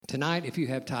Tonight, if you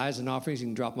have tithes and offerings, you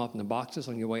can drop them off in the boxes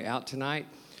on your way out tonight.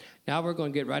 Now we're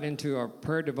going to get right into our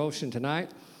prayer devotion tonight.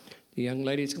 The young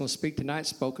lady that's going to speak tonight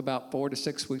spoke about 4 to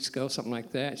 6 weeks ago, something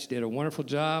like that. She did a wonderful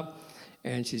job,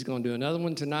 and she's going to do another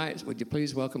one tonight. Would you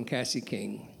please welcome Cassie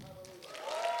King?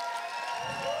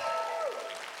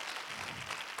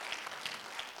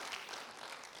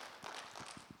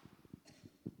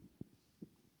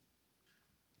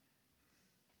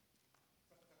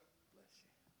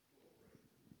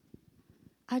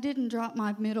 I didn't drop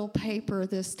my middle paper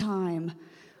this time.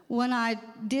 When I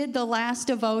did the last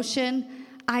devotion,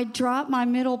 I dropped my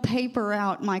middle paper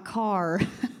out in my car.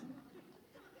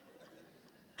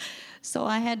 So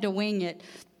I had to wing it.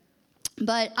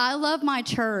 But I love my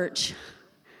church.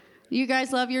 You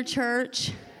guys love your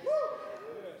church?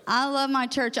 I love my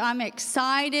church. I'm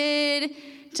excited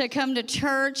to come to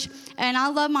church, and I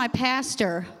love my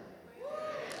pastor.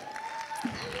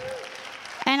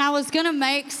 And I was going to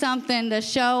make something to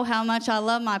show how much I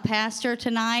love my pastor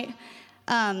tonight,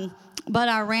 but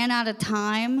I ran out of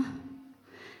time.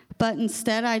 But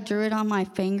instead, I drew it on my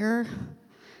finger,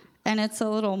 and it's a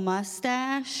little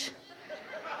mustache.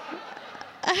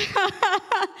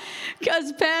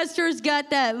 Because pastor's got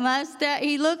that mustache.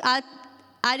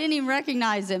 I didn't even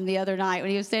recognize him the other night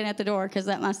when he was standing at the door because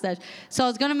that mustache. So I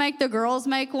was going to make the girls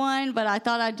make one, but I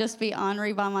thought I'd just be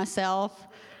ornery by myself.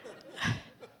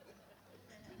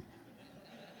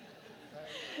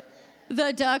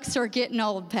 The ducks are getting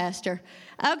old, Pastor.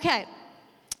 Okay.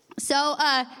 So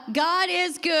God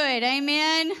is good.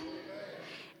 Amen.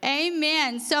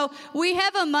 Amen. So we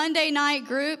have a Monday night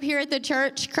group here at the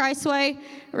church, Christway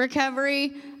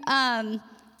Recovery. And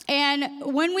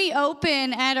when we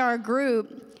open at our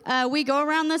group, we go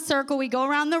around the circle, we go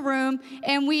around the room,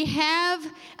 and we have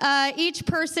each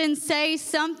person say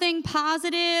something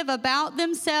positive about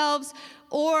themselves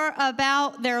or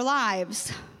about their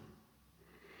lives.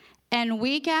 And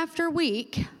week after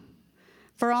week,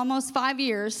 for almost 5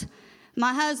 years,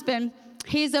 my husband,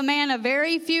 he's a man of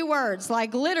very few words,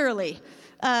 like literally.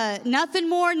 Nothing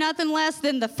more, nothing less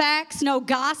than the facts, no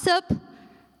gossip,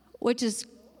 which is,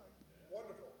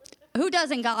 who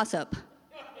doesn't gossip?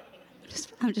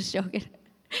 I'm just joking.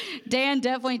 Dan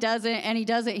definitely doesn't, and he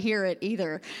doesn't hear it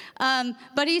either.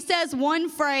 But he says one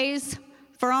phrase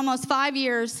for almost 5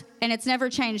 years, and it's never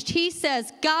changed. He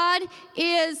says, God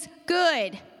is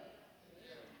good.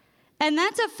 And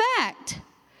that's a fact.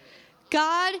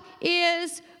 God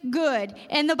is good.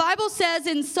 And the Bible says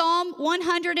in Psalm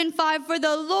 105, for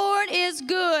the Lord is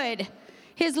good.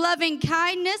 His loving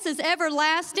kindness is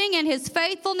everlasting, and his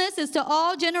faithfulness is to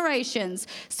all generations.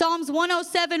 Psalms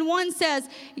 107:1 says,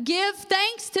 give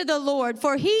thanks to the Lord,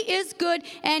 for he is good,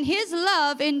 and his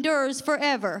love endures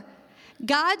forever.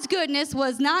 God's goodness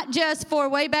was not just for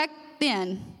way back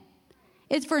then.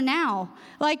 It's for now.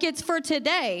 Like it's for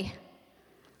today.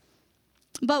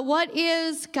 But what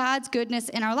is God's goodness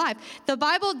in our life? The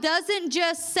Bible doesn't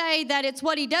just say that it's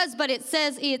what he does, but it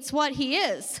says it's what he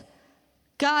is.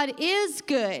 God is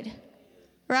good,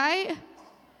 right?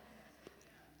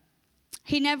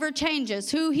 He never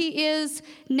changes. Who he is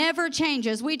never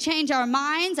changes. We change our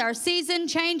minds, our season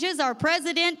changes, our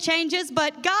president changes,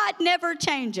 but God never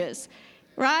changes,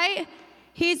 right?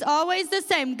 He's always the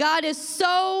same. God is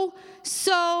so,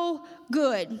 so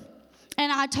good.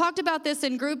 And I talked about this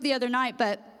in group the other night,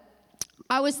 but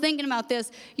I was thinking about this.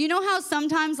 You know how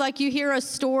sometimes, like, you hear a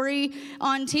story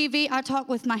on TV? I talk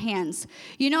with my hands.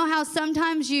 You know how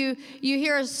sometimes you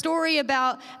hear a story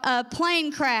about a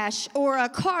plane crash or a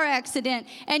car accident,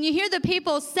 and you hear the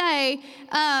people say,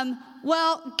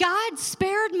 well, God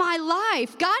spared my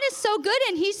life. God is so good,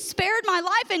 and he spared my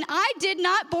life, and I did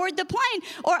not board the plane,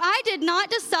 or I did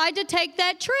not decide to take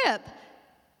that trip.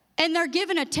 And they're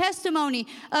given a testimony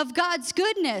of God's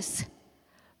goodness.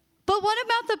 But what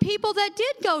about the people that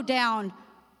did go down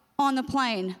on the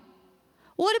plane?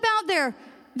 What about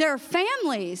their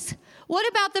families? What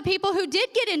about the people who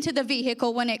did get into the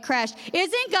vehicle when it crashed?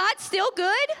 Isn't God still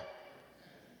good?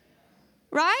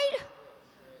 Right?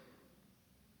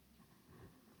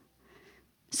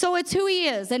 So it's who he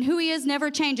is, and who he is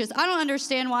never changes. I don't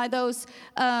understand why those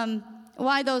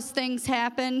things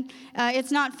happen.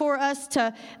 It's not for us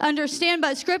to understand,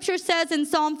 but Scripture says in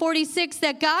Psalm 46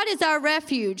 that God is our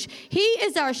refuge. He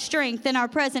is our strength and our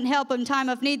present help in time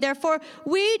of need. Therefore,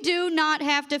 we do not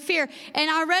have to fear.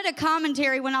 And I read a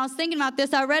commentary when I was thinking about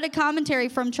this. I read a commentary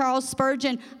from Charles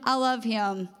Spurgeon. I love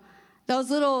him.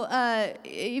 Those little, have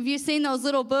you seen those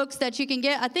little books that you can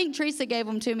get? I think Teresa gave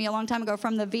them to me a long time ago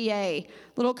from the VA,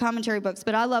 little commentary books,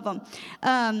 but I love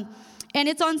them. and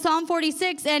it's on Psalm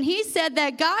 46, and he said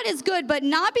that God is good, but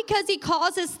not because he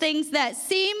causes things that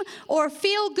seem or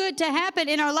feel good to happen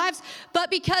in our lives, but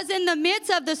because in the midst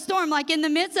of the storm, like in the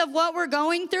midst of what we're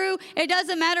going through, it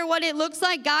doesn't matter what it looks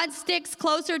like, God sticks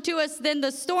closer to us than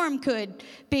the storm could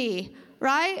be,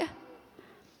 right?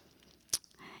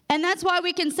 And that's why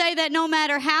we can say that no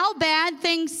matter how bad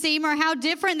things seem or how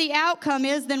different the outcome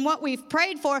is than what we've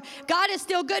prayed for, God is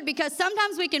still good, because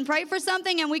sometimes we can pray for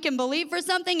something and we can believe for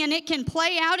something and it can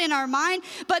play out in our mind.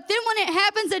 But then when it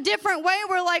happens a different way,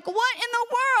 we're like, what in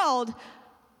the world?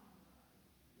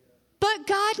 But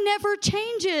God never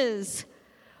changes.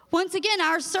 Once again,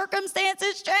 our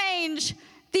circumstances change.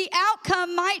 The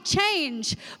outcome might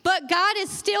change, but God is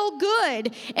still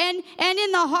good. And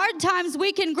in the hard times,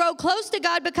 we can grow close to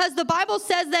God because the Bible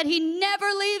says that he never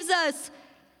leaves us.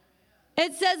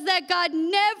 It says that God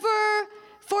never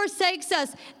forsakes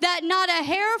us, that not a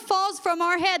hair falls from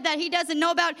our head that he doesn't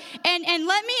know about. And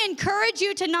let me encourage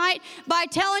you tonight by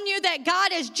telling you that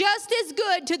God is just as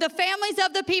good to the families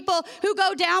of the people who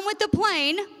go down with the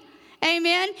plane,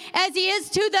 amen, as he is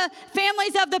to the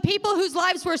families of the people whose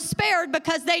lives were spared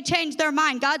because they changed their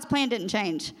mind. God's plan didn't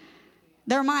change.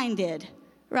 Their mind did,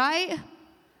 right?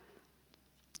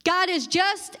 God is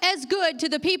just as good to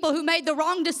the people who made the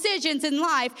wrong decisions in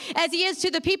life as he is to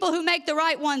the people who make the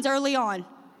right ones early on.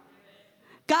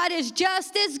 God is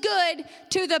just as good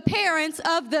to the parents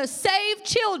of the saved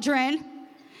children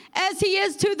as he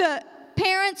is to the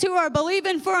parents who are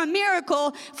believing for a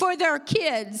miracle for their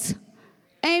kids.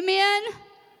 Amen.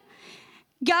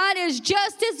 God is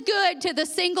just as good to the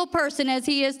single person as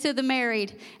he is to the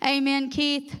married. Amen,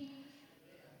 Keith?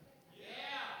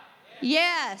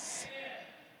 Yes.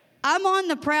 I'm on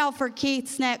the prowl for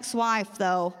Keith's next wife,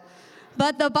 though.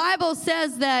 But the Bible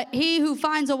says that he who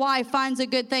finds a wife finds a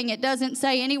good thing. It doesn't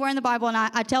say anywhere in the Bible, and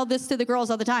I tell this to the girls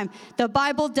all the time, the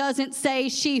Bible doesn't say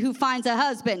she who finds a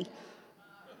husband.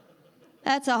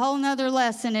 That's a whole nother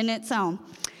lesson in its own.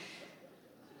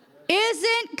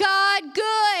 Isn't God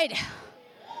good?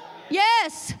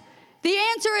 Yes. The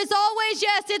answer is always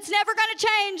yes. It's never going to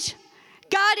change.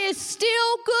 God is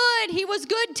still good. He was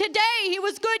good today. He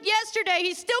was good yesterday.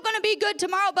 He's still going to be good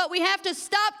tomorrow, but we have to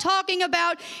stop talking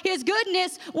about his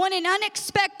goodness when an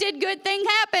unexpected good thing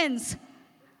happens.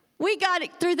 We got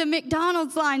it through the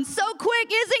McDonald's line so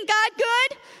quick. Isn't God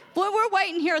good? Boy, we're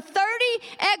waiting here 30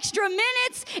 extra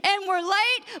minutes and we're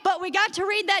late, but we got to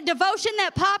read that devotion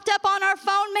that popped up on our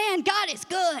phone. Man, God is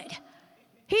good.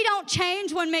 He don't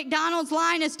change when McDonald's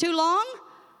line is too long.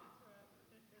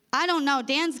 I don't know.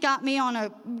 Dan's got me on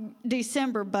a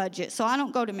December budget, so I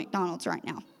don't go to McDonald's right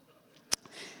now.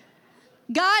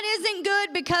 God isn't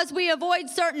good because we avoid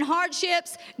certain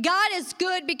hardships. God is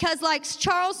good because, like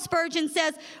Charles Spurgeon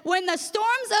says, when the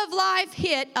storms of life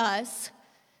hit us,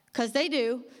 because they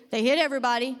do, they hit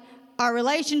everybody, our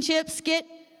relationships get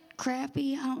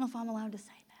crappy. I don't know if I'm allowed to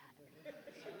say that.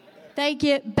 They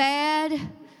get bad.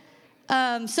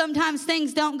 Sometimes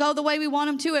things don't go the way we want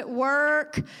them to at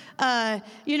work,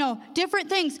 different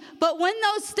things. But when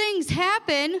those things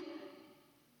happen,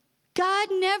 God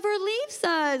never leaves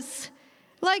us.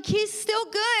 Like, he's still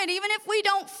good. Even if we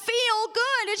don't feel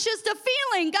good, it's just a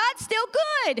feeling. God's still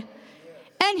good.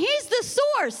 And he's the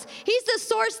source. He's the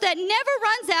source that never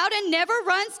runs out and never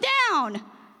runs down.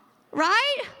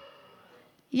 Right?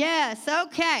 Yes,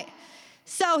 okay.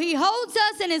 So he holds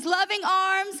us in his loving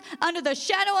arms under the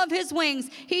shadow of his wings.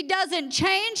 He doesn't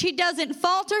change. He doesn't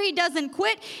falter. He doesn't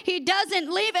quit. He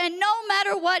doesn't leave. And no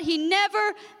matter what, he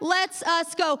never lets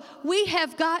us go. We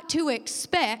have got to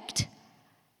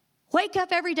wake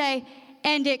up every day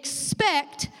and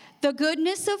expect the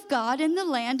goodness of God in the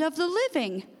land of the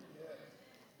living.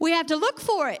 We have to look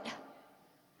for it.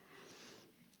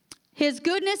 His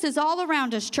goodness is all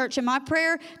around us, church. And my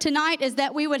prayer tonight is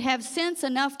that we would have sense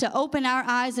enough to open our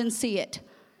eyes and see it.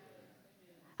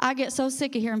 I get so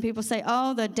sick of hearing people say,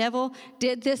 oh, the devil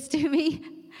did this to me.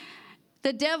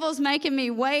 The devil's making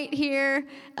me wait here.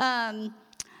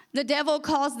 The devil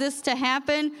caused this to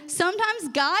happen. Sometimes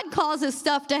God causes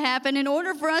stuff to happen in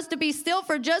order for us to be still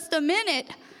for just a minute.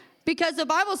 Because the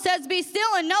Bible says, be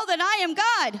still and know that I am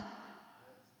God.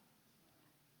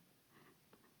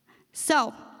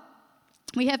 So,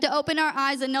 we have to open our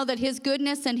eyes and know that his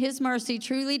goodness and his mercy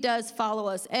truly does follow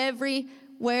us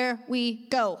everywhere we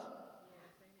go.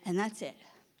 And that's it.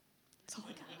 That's all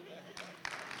I got.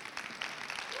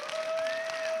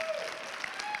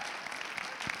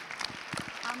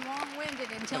 I'm long-winded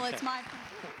until it's my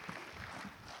turn.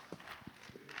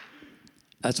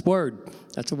 That's word.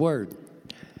 That's a word.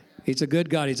 He's a good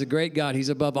God. He's a great God. He's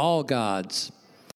above all gods.